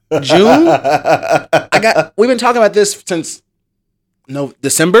 June? We've been talking about this since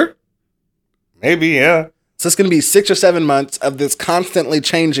December? Maybe, yeah. So it's going to be 6 or 7 months of this constantly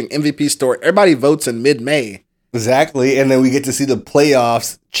changing MVP story. Everybody votes in mid-May. Exactly. And then we get to see the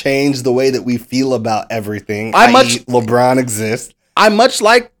playoffs change the way that we feel about everything. LeBron exists. I much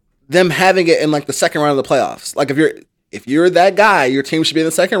like them having it in like the second round of the playoffs. Like if you're that guy, your team should be in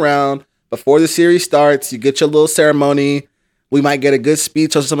the second round. Before the series starts, you get your little ceremony. We might get a good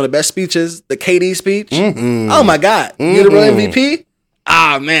speech or some of the best speeches. The KD speech. Mm-hmm. Oh my God. You're the real MVP?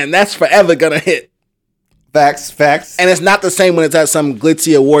 Ah, man, that's forever going to hit. Facts. And it's not the same when it's at some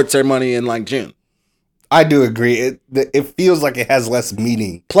glitzy award ceremony in like June. I do agree. It feels like it has less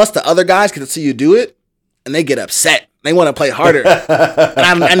meaning. Plus the other guys get to see you do it and they get upset. They want to play harder.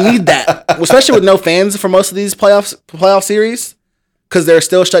 And I need that. Especially with no fans for most of these playoff series. Because they're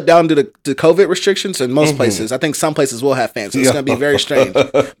still shut down due to COVID restrictions in most places. I think some places will have fans. So it's going to be very strange.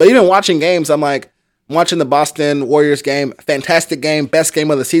 But even watching games, I'm watching the Boston Warriors game. Fantastic game. Best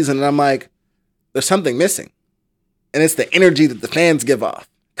game of the season. And I'm like, there's something missing. And it's the energy that the fans give off.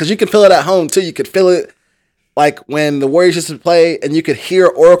 Because you can feel it at home, too. You could feel it like when the Warriors used to play and you could hear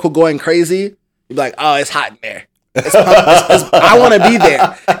Oracle going crazy. You'd be like, oh, it's hot in there. I want to be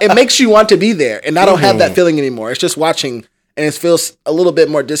there. It makes you want to be there. And I don't have that feeling anymore. It's just watching, and it feels a little bit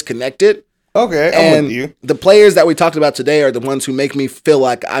more disconnected. Okay, I'm with you. The players that we talked about today are the ones who make me feel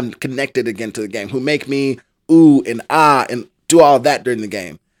like I'm connected again to the game, who make me ooh and ah and do all of that during the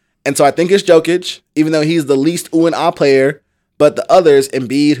game. And so I think it's Jokic, even though he's the least ooh and ah player, but the others,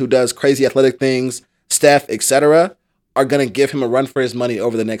 Embiid, who does crazy athletic things, Steph, etc., are going to give him a run for his money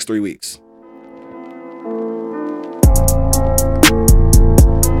over the next 3 weeks.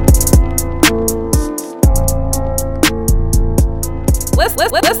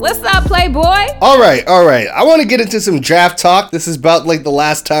 What's up, Playboy? All right. I want to get into some draft talk. This is about like the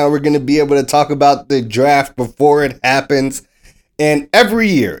last time we're going to be able to talk about the draft before it happens. And every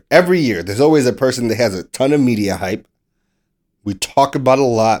year, there's always a person that has a ton of media hype. We talk about it a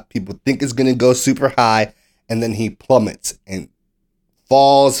lot. People think it's going to go super high, and then he plummets and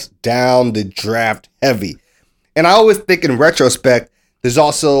falls down the draft heavy. And I always think in retrospect, there's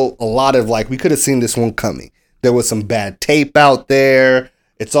also a lot of like, we could have seen this one coming. There was some bad tape out there.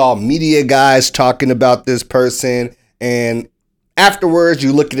 It's all media guys talking about this person. And afterwards,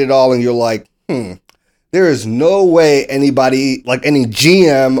 you look at it all and you're like, there is no way anybody, like any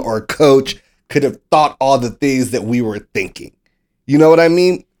GM or coach, could have thought all the things that we were thinking. You know what I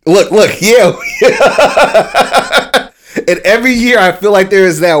mean? Look, yeah. And every year, I feel like there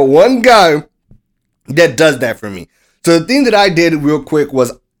is that one guy that does that for me. So the thing that I did real quick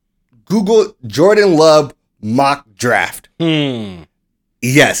was Google Jordan Love mock draft.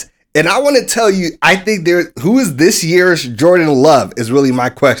 Yes. And I want to tell you, I think who is this year's Jordan Love is really my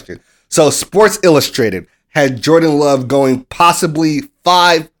question. So Sports Illustrated had Jordan Love going possibly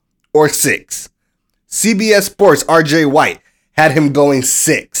 5 or 6. CBS Sports RJ White had him going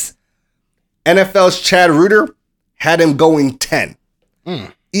 6. NFL's Chad Reuter had him going 10.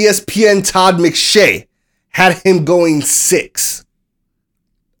 ESPN Todd McShay had him going 6.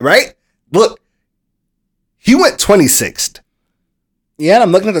 Right? Look, he went 26th. Yeah, and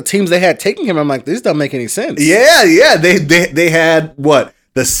I'm looking at the teams they had taking him. I'm like, these don't make any sense. Yeah. They had what?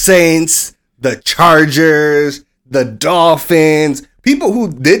 The Saints, the Chargers, the Dolphins. People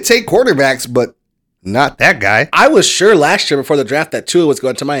who did take quarterbacks, but not that guy. I was sure last year before the draft that Tua was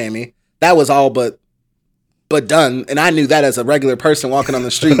going to Miami. That was all but done. And I knew that as a regular person walking on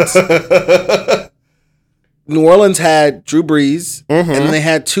the streets. New Orleans had Drew Brees, and then they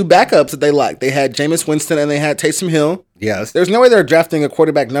had 2 backups that they liked. They had Jameis Winston and they had Taysom Hill. Yes. There's no way they're drafting a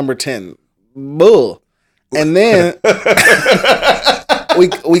quarterback number 10. Bull. And then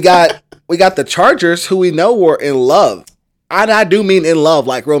we got the Chargers, who we know were in love. I do mean in love,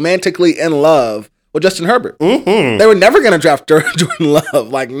 like romantically in love with Justin Herbert. Mm-hmm. They were never going to draft Jordan Love.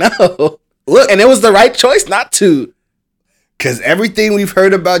 Like, no. Look, and it was the right choice not to. Because everything we've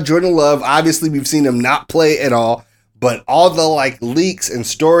heard about Jordan Love, obviously we've seen him not play at all, but all the like leaks and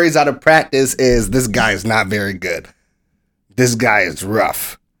stories out of practice is this guy is not very good. This guy is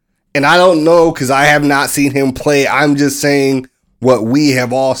rough. And I don't know because I have not seen him play. I'm just saying what we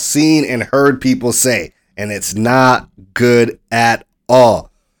have all seen and heard people say. And it's not good at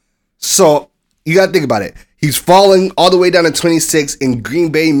all. So you got to think about it. He's falling all the way down to 26 and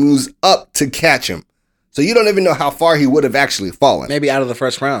Green Bay moves up to catch him. So you don't even know how far he would have actually fallen. Maybe out of the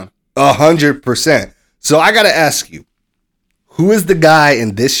first round. 100%. So I got to ask you, who is the guy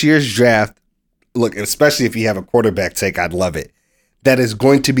in this year's draft? Look, especially if you have a quarterback take, I'd love it. That is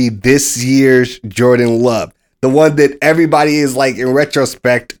going to be this year's Jordan Love. The one that everybody is like, in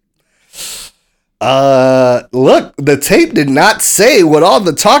retrospect, look, the tape did not say what all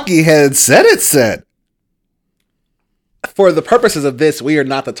the talking heads said it said. For the purposes of this, we are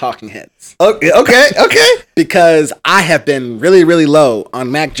not the talking heads. Okay. Because I have been really, really low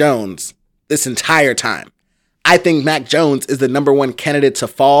on Mac Jones this entire time. I think Mac Jones is the number one candidate to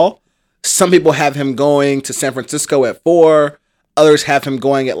fall. Some people have him going to San Francisco at 4. Others have him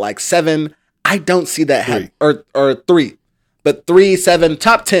going at like 7. I don't see that happen. Or 3. But 3, 7,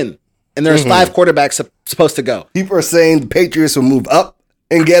 top 10. And there's 5 quarterbacks supposed to go. People are saying the Patriots will move up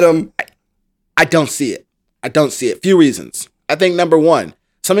and get him. I don't see it. Few reasons. I think number one,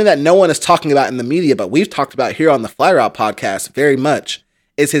 something that no one is talking about in the media, but we've talked about here on the Fly Route podcast very much,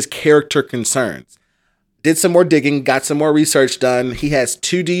 is his character concerns. Did some more digging, got some more research done. He has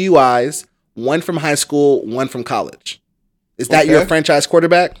 2 DUIs, 1 from high school, 1 from college. Is that your franchise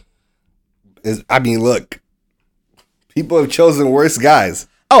quarterback? Look, people have chosen worse guys.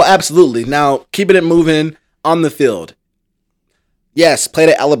 Oh, absolutely. Now, keeping it moving on the field. Yes, played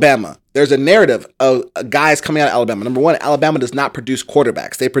at Alabama. There's a narrative of guys coming out of Alabama. Number one, Alabama does not produce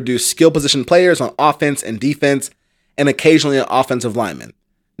quarterbacks. They produce skill position players on offense and defense, and occasionally an offensive lineman.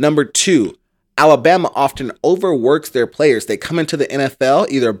 Number two, Alabama often overworks their players. They come into the NFL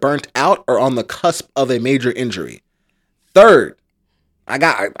either burnt out or on the cusp of a major injury. Third, I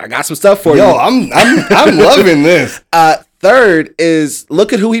got some stuff for you. Yo, I'm loving this. Third is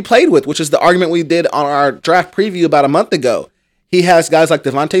look at who he played with, which is the argument we did on our draft preview about a month ago. He has guys like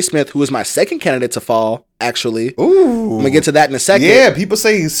Devontae Smith, who is my second candidate to fall, actually. Ooh. I'm going to get to that in a second. Yeah, people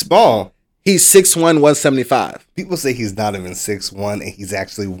say he's small. He's 6'1", 175. People say he's not even 6'1", and he's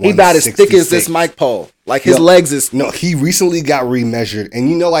actually 166. He about as thick as this mic pole. Like, his legs is... No, he recently got remeasured. And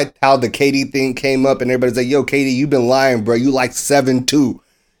you know like how the KD thing came up, and everybody's like, yo, KD, you been lying, bro. You like 7'2".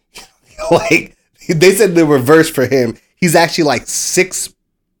 Like, they said the reverse for him. He's actually like 6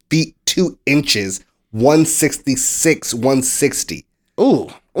 feet 2 inches, 166, 160. Ooh.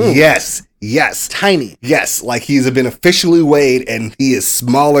 Yes. Tiny. Yes, like he's been officially weighed and he is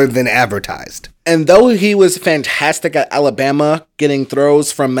smaller than advertised. And though he was fantastic at Alabama getting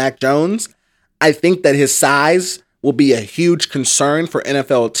throws from Mac Jones, I think that his size will be a huge concern for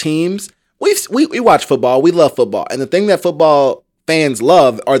NFL teams. We watch football. We love football. And the thing that football fans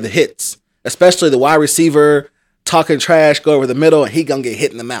love are the hits, especially the wide receiver talking trash, go over the middle, and he gonna get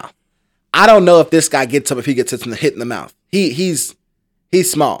hit in the mouth. I don't know if this guy gets up if he gets hit in the mouth. He's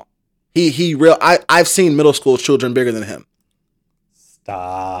small. I've seen middle school children bigger than him.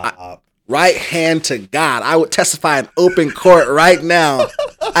 Stop. Right hand to God. I would testify in open court right now.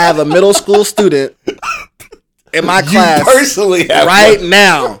 I have a middle school student in my class personally right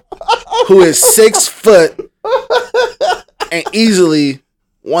now who is 6 foot and easily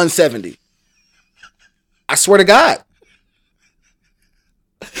 170. I swear to God.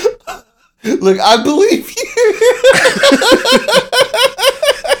 Look, I believe you.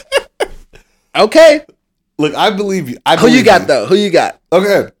 Okay. Look, I believe you. Who you got, though? Who you got?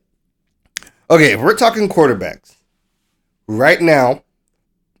 Okay, if we're talking quarterbacks right now,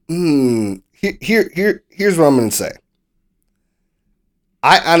 here's what I'm going to say.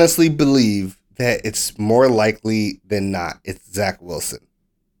 I honestly believe that it's more likely than not it's Zach Wilson.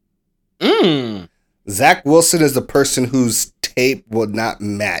 Zach Wilson is the person whose tape will not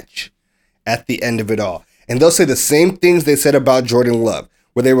match at the end of it all. And they'll say the same things they said about Jordan Love,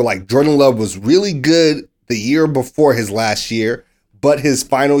 where they were like, Jordan Love was really good the year before his last year, but his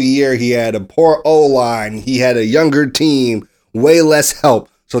final year, he had a poor O-line, he had a younger team, way less help,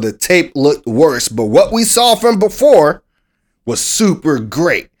 so the tape looked worse. But what we saw from before was super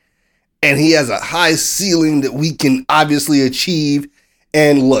great. And he has a high ceiling that we can obviously achieve.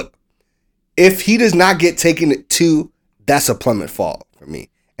 And look, if he does not get taken at 2, that's a plummet fall for me.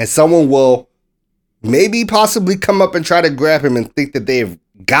 And someone will maybe possibly come up and try to grab him and think that they've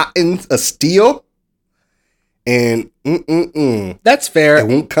gotten a steal. And that's fair. It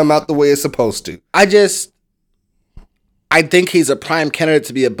won't come out the way it's supposed to. I think he's a prime candidate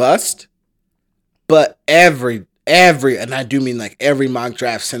to be a bust. But every, and I do mean like every mock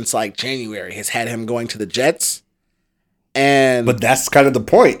draft since like January has had him going to the Jets. But that's kind of the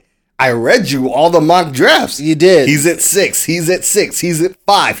point. I read you all the mock drafts. You did. He's at 6. He's at 6. He's at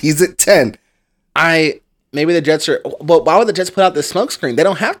 5. He's at 10. Maybe the Jets are. But why would the Jets put out this smokescreen? They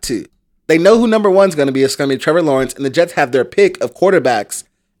don't have to. They know who number one's going to be. It's going to be Trevor Lawrence, and the Jets have their pick of quarterbacks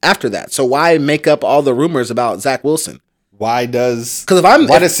after that. So why make up all the rumors about Zach Wilson? Why does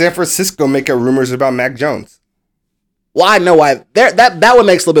San Francisco make up rumors about Mac Jones? Well, I know why. That one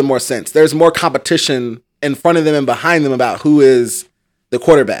makes a little bit more sense. There's more competition in front of them and behind them about who is the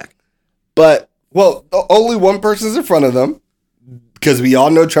quarterback. But only one person's in front of them because we all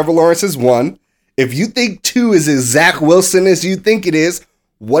know Trevor Lawrence is 1. If you think 2 is as Zach Wilson as you think it is,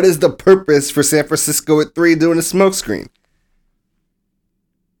 what is the purpose for San Francisco at 3 doing a smokescreen?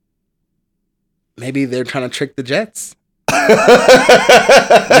 Maybe they're trying to trick the Jets.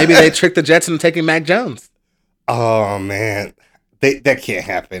 Maybe they tricked the Jets into taking Mac Jones. Oh man, that can't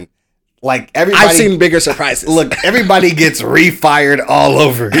happen. Like everybody, I've seen bigger surprises. Look, everybody gets refired all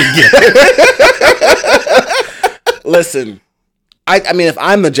over again. Listen, I mean, if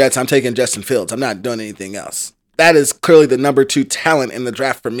I'm the Jets, I'm taking Justin Fields. I'm not doing anything else. That is clearly the number 2 talent in the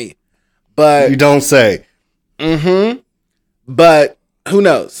draft for me. But you don't say. But who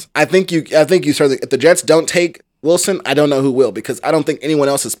knows? I think you certainly. If the Jets don't take Wilson, I don't know who will, because I don't think anyone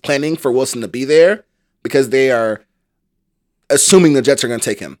else is planning for Wilson to be there because they are assuming the Jets are going to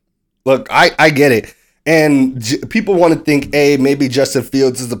take him. Look, I get it. And people want to think, hey, maybe Justin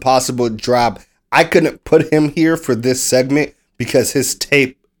Fields is a possible drop. I couldn't put him here for this segment because his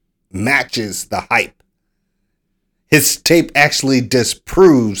tape matches the hype. His tape actually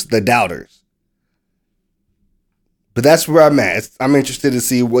disproves the doubters. But that's where I'm at. I'm interested to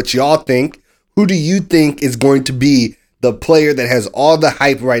see what y'all think. Who do you think is going to be the player that has all the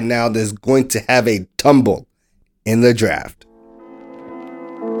hype right now that's going to have a tumble in the draft?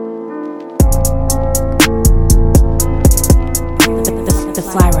 The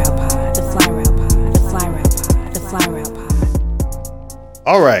Fly Route Pod. The Fly Route Pod. The Fly Route Pod. The Fly Route Pod.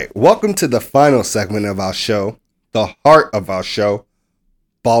 All right. Welcome to the final segment of our show. The heart of our show,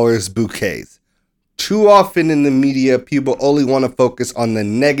 Ballers Bouquets. Too often in the media, people only want to focus on the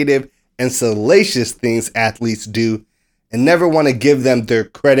negative and salacious things athletes do and never want to give them their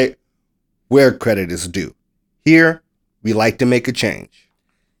credit where credit is due. Here, we like to make a change.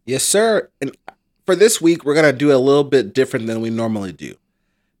 Yes, sir. And for this week, we're going to do a little bit different than we normally do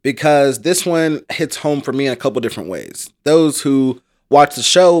because this one hits home for me in a couple different ways. Those who watch the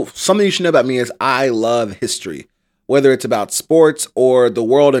show, something you should know about me is I love history. Whether it's about sports or the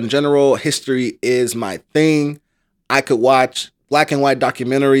world in general, history is my thing. I could watch black and white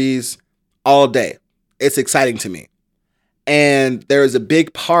documentaries all day. It's exciting to me. And there is a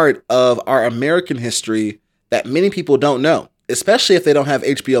big part of our American history that many people don't know, especially if they don't have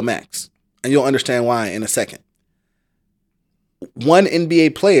HBO Max. And you'll understand why in a second. One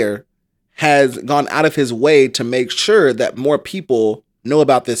NBA player has gone out of his way to make sure that more people know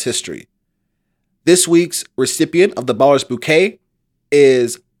about this history. This week's recipient of the Ballers Bouquet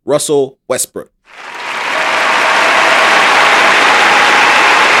is Russell Westbrook.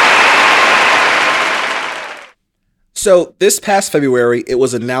 So this past February, it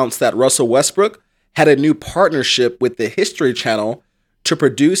was announced that Russell Westbrook had a new partnership with the History Channel to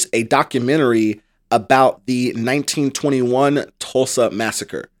produce a documentary about the 1921 Tulsa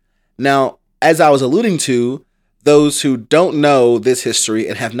Massacre. Now, as I was alluding to, those who don't know this history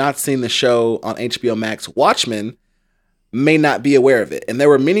and have not seen the show on HBO Max, Watchmen, may not be aware of it. And there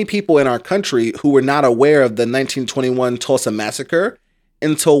were many people in our country who were not aware of the 1921 Tulsa Massacre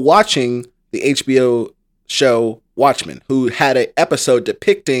until watching the HBO show Watchmen, who had an episode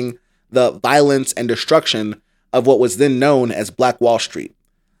depicting the violence and destruction of what was then known as Black Wall Street.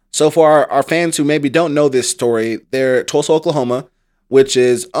 So for our fans who maybe don't know this story, they're Tulsa, Oklahoma, which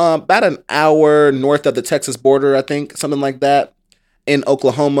is about an hour north of the Texas border, I think, something like that. In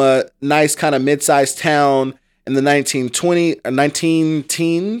Oklahoma, nice kind of mid-sized town in the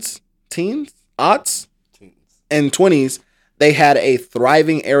 20s, they had a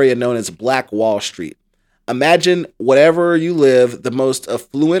thriving area known as Black Wall Street. Imagine wherever you live, the most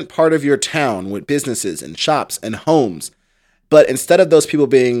affluent part of your town with businesses and shops and homes. But instead of those people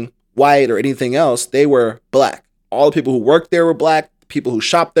being white or anything else, they were black. All the people who worked there were black. People who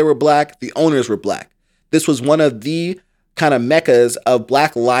shopped there were black. The owners were black. This was one of the kind of meccas of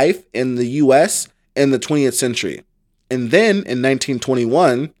black life in the U.S. in the 20th century. And then in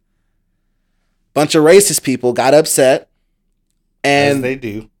 1921, a bunch of racist people got upset. And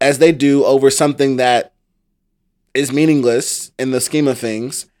as they do over something that is meaningless in the scheme of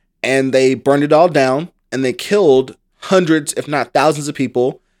things. And they burned it all down and they killed hundreds, if not thousands of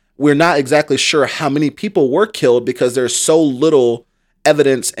people. We're not exactly sure how many people were killed because there's so little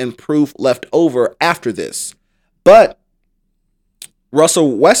evidence and proof left over after this. But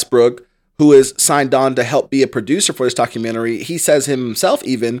Russell Westbrook, who is signed on to help be a producer for this documentary, he says himself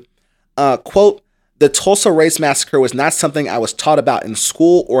even, quote, "The Tulsa Race Massacre was not something I was taught about in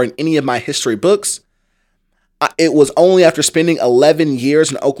school or in any of my history books. It was only after spending 11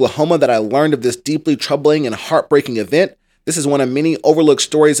 years in Oklahoma that I learned of this deeply troubling and heartbreaking event. This is one of many overlooked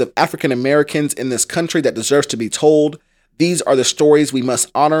stories of African Americans in this country that deserves to be told. These are the stories we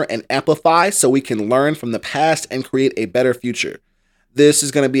must honor and amplify so we can learn from the past and create a better future." This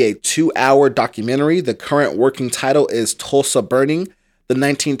is going to be a 2-hour documentary. The current working title is Tulsa Burning, the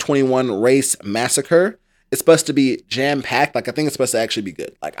 1921 Race Massacre. It's supposed to be jam-packed. Like, I think it's supposed to actually be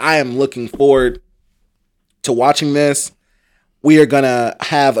good. Like, I am looking forward to watching this. We are going to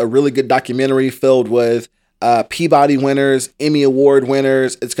have a really good documentary filled with Peabody winners, Emmy Award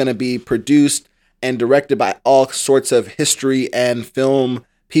winners. It's going to be produced and directed by all sorts of history and film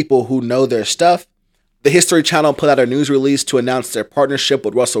people who know their stuff. The History Channel put out a news release to announce their partnership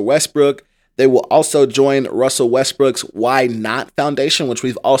with Russell Westbrook. They will also join Russell Westbrook's Why Not Foundation, which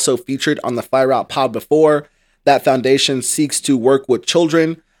we've also featured on the Fire Out Pod before. That foundation seeks to work with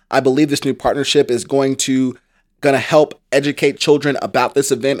children. I believe this new partnership is going to help educate children about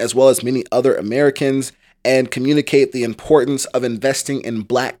this event as well as many other Americans and communicate the importance of investing in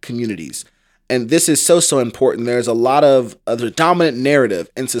Black communities. And this is so important. There's a lot of the dominant narrative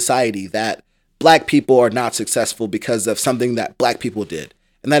in society that Black people are not successful because of something that Black people did.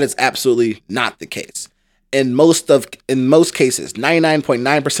 And that is absolutely not the case. In most cases,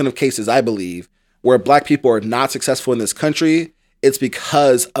 99.9% of cases, I believe, where Black people are not successful in this country, it's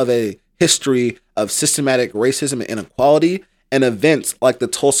because of a history of systematic racism and inequality and events like the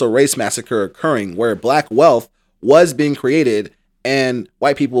Tulsa Race Massacre occurring, where Black wealth was being created and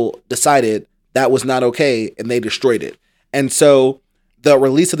white people decided that was not okay and they destroyed it. And so the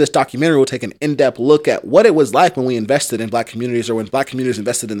release of this documentary will take an in-depth look at what it was like when we invested in Black communities or when Black communities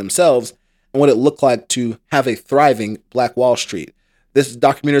invested in themselves and what it looked like to have a thriving Black Wall Street. This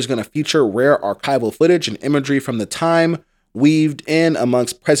documentary is going to feature rare archival footage and imagery from the time, weaved in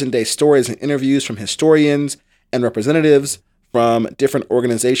amongst present-day stories and interviews from historians and representatives from different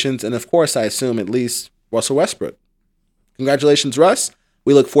organizations, and of course, I assume at least Russell Westbrook. Congratulations, Russ.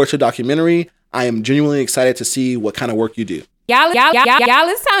 We look forward to the documentary. I am genuinely excited to see what kind of work you do. Y'all,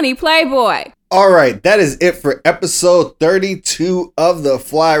 it's Tony Playboy. All right, that is it for episode 32 of the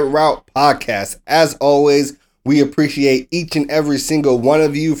Fly Route Podcast. As always, we appreciate each and every single one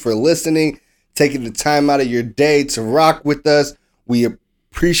of you for listening, taking the time out of your day to rock with us. We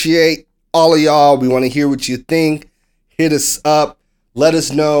appreciate all of y'all. We want to hear what you think. Hit us up. Let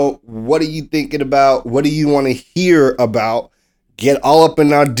us know, what are you thinking about? What do you want to hear about? Get all up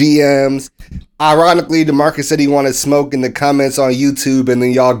in our DMs. Ironically, DeMarcus said he wanted smoke in the comments on YouTube, and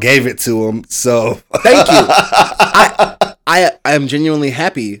then y'all gave it to him. So thank you. I am genuinely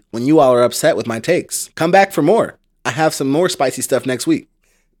happy when you all are upset with my takes. Come back for more. I have some more spicy stuff next week.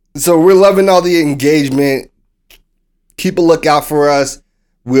 So we're loving all the engagement. Keep a lookout for us.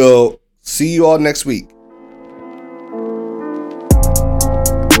 We'll see you all next week.